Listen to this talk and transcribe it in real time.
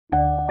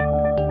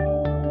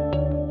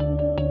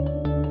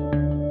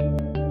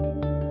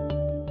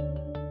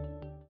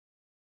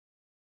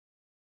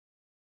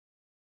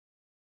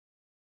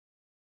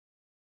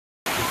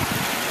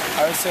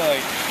say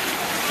like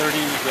 30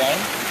 grand.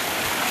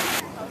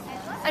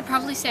 I'd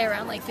probably say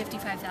around like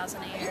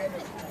 55,000 a year.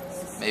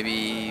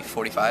 Maybe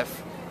 45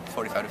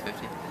 to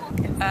 50.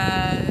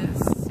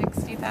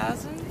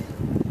 60,000.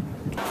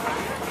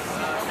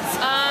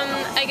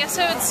 I guess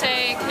I would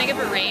say, can I give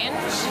a range?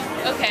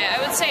 Okay, I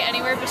would say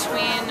anywhere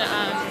between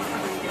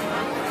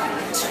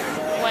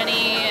 20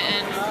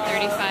 and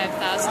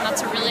 35,000.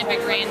 That's a really big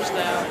range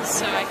though,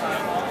 so I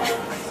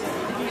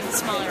can give a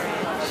smaller range.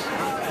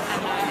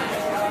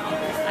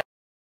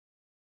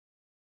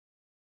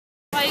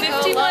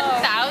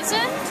 51,000?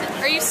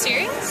 Are you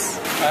serious?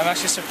 I'm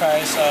actually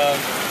surprised.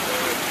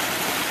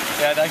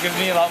 Yeah, that gives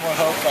me a lot more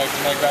hope. Like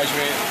when I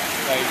graduate,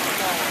 like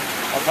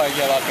I'll probably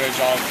get a lot better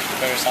job,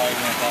 better salary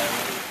than I thought I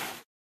would.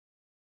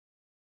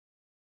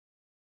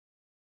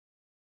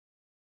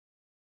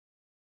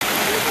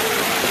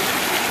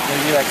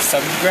 Maybe like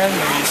 70 grand,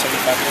 maybe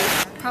 75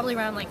 grand. Probably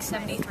around like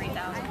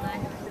 73,000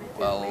 then.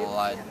 Well,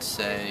 I would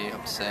say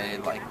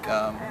like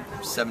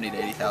 70 to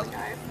 80,000.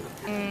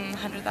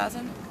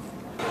 100,000.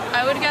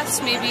 I would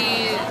guess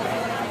maybe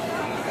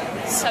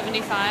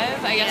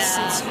 75. I guess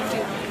since 50.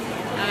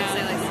 I would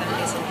say like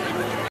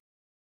 70.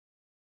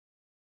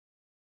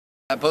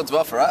 That bodes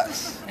well for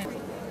us.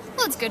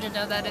 Well, it's good to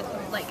know that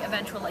like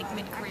eventual like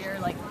mid-career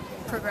like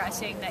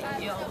progressing that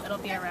it'll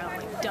be around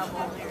like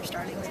double your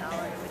starting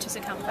salary, which is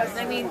a comfort.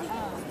 I mean,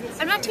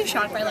 I'm not too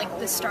shocked by like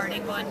the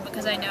starting one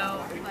because I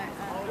know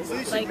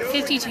like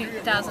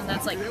 52,000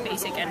 that's like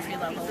basic entry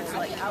level.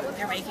 Like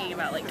you're making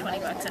about like 20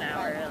 bucks an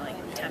hour like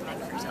temping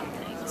or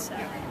something. So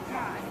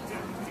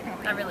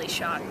not really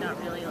shocked,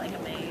 not really like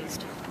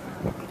amazed.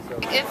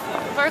 If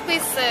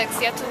Berkeley's 6,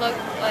 you have to look,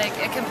 like,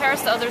 it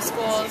compares to other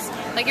schools.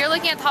 Like, you're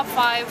looking at top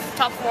 5,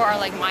 top 4 are,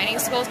 like, mining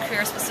schools,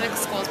 career-specific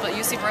schools, but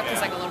UC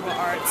Berkeley's, like, a liberal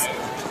arts.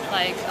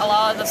 Like, a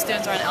lot of the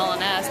students are in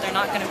LNS. They're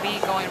not going to be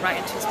going right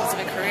into a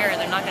specific career.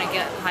 They're not going to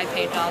get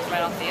high-paid jobs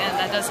right off the end.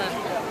 That doesn't,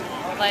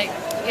 like,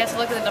 you have to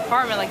look at the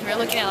department. Like, if you're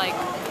looking at, like,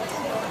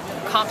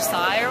 comp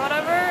sci or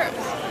whatever,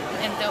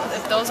 and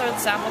if those are the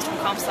samples from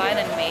comp sci,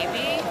 then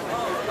maybe.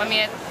 I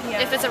mean,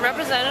 if it's a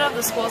representative of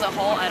the school as a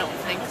whole, I don't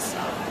think so.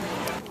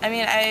 I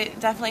mean, I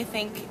definitely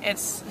think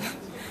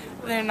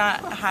they're not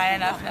high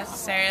enough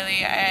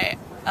necessarily. A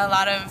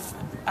lot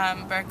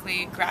of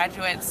Berkeley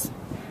graduates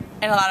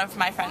and a lot of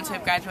my friends who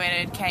have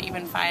graduated can't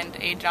even find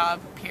a job,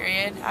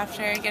 period,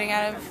 after getting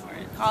out of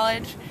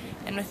college.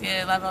 And with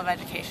the level of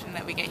education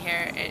that we get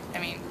here, I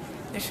mean,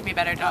 there should be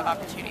better job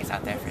opportunities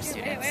out there for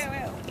students.